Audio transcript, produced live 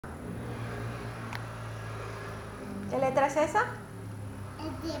¿Qué letra es esa?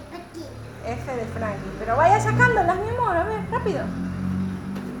 F de Franklin. Pero vaya sacándolas, mi amor, a ver, rápido.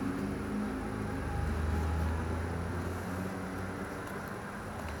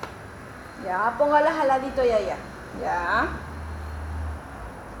 Ya, póngalas al ladito y allá. Ya.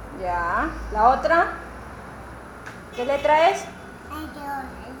 Ya. La otra. ¿Qué letra es?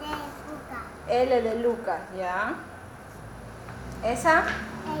 L de Lucas, ya. ¿Esa?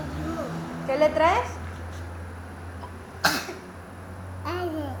 ¿Qué letra es?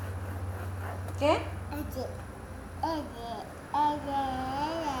 ¿Qué?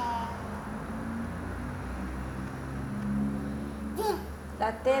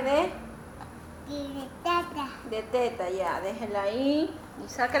 La T de teta, ya. Déjela ahí. Y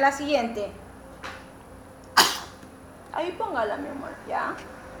saque la siguiente. Ahí póngala, mi amor, ya.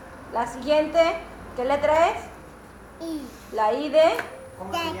 La siguiente, ¿qué letra es? La I de...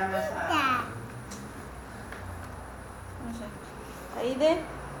 ¿Cómo se llama esa? No sé. La I de...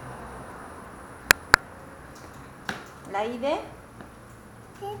 La I de...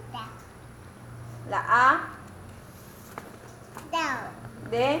 La A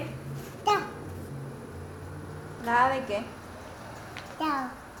de... ¿La A de qué?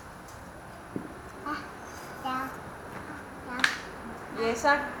 ¿Y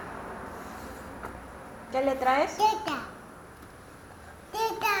esa? ¿Qué letra es?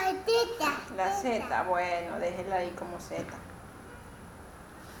 La Z, bueno, déjela ahí como Z.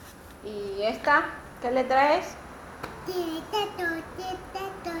 ¿Y esta? ¿Qué letra es?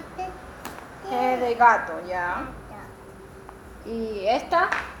 G de gato, ya. ¿Y esta?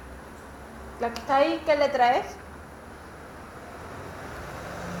 La que está ahí, ¿qué letra es?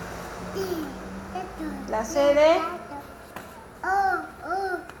 La C de...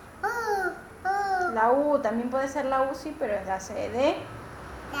 La U, también puede ser la U, sí, pero es la C de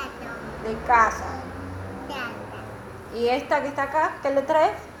casa. ¿Y esta que está acá, qué letra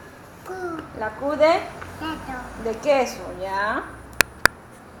es? La Q de queso, ya.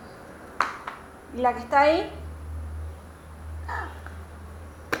 ¿Y la que está ahí?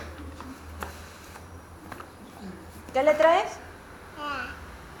 ¿Qué letra es?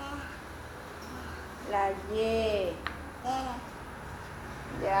 La Y.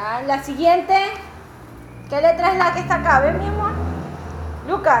 Ya, la siguiente. ¿Qué letra es la que está acá? ¿Ves, mi amor?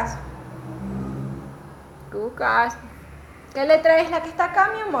 Lucas. Lucas. ¿Qué letra es la que está acá,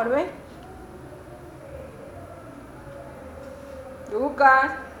 mi amor? ¿Ves?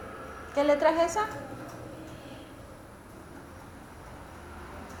 Lucas. ¿Qué letra es esa?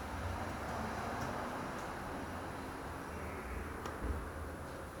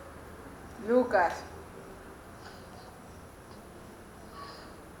 Lucas.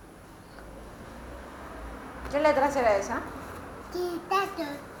 ¿Qué letra será esa?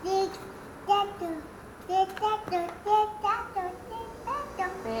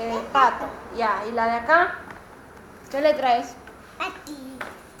 De pato. Ya, ¿y la de acá? ¿Qué letra es?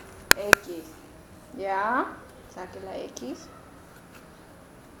 X. Ya, saque la X.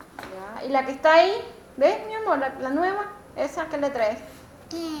 Ya, ¿y la que está ahí? ¿Ves, mi amor? La nueva. ¿Esa qué letra es?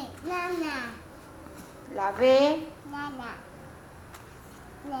 La B.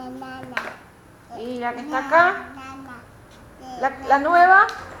 ¿Y la que está acá? La nueva.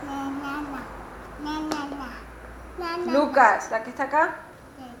 Lucas, la que está acá.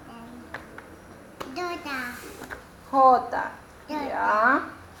 J. Ya.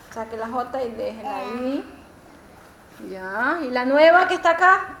 Saque la J y déjela ahí. Ya. ¿Y la nueva que está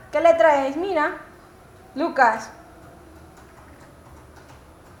acá? ¿Qué letra es? Mira. Lucas.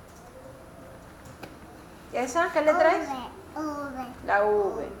 ¿Esa qué letra es? La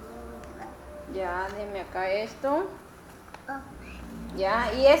V. Ya, déme acá esto.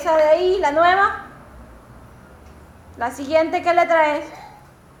 Ya. ¿Y esa de ahí, la nueva? La siguiente, ¿qué letra es?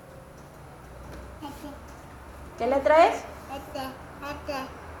 ¿Qué letra es?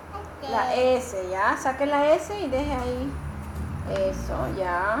 La S, ya. Saque la S y deje ahí. Eso,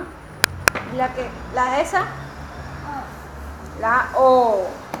 ya. ¿Y la esa? La O.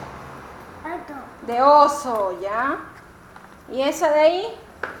 De oso, ya. ¿Y esa de ahí?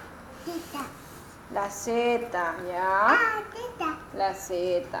 La Z, ya. La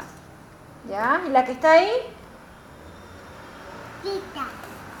Z. ¿Ya? ¿Y la que está ahí?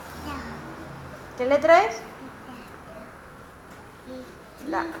 ¿Qué letra es?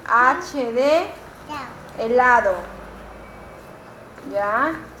 La H de helado.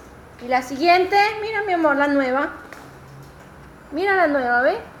 ¿Ya? ¿Y la siguiente? Mira, mi amor, la nueva. Mira la nueva,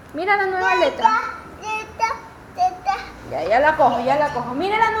 ¿ves? Mira la nueva letra. Ya la cojo, ya la cojo.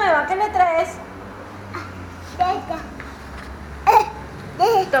 Mira la nueva, ¿qué letra es?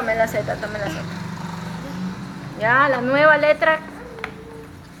 Tome la Z, tome la Z. Ya, la nueva letra.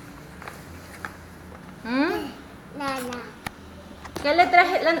 ¿Qué letra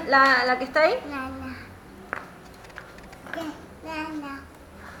es la que está ahí?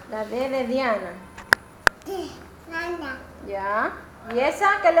 La D de Diana. Ya. ¿Y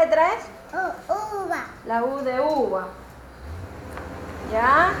esa qué letra es? Uva. La U de uva.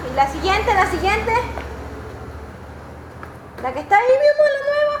 Ya. ¿Y la siguiente, la siguiente? La que está ahí mismo, la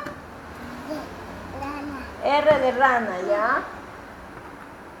nueva. R de rana, ya.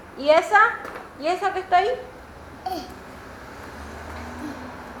 ¿Y esa? ¿Y esa que está ahí?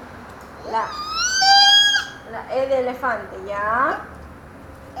 La E de elefante, ya.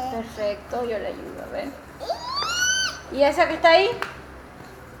 Perfecto, yo le ayudo, a ver. ¿Y esa que está ahí?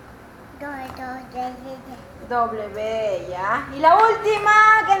 W, ya. ¿Y la última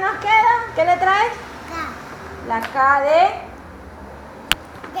que nos queda? ¿Qué letra es? La K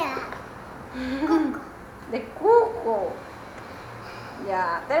de cuco.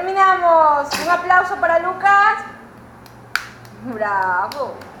 Ya, terminamos. Un aplauso para Lucas.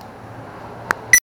 Bravo.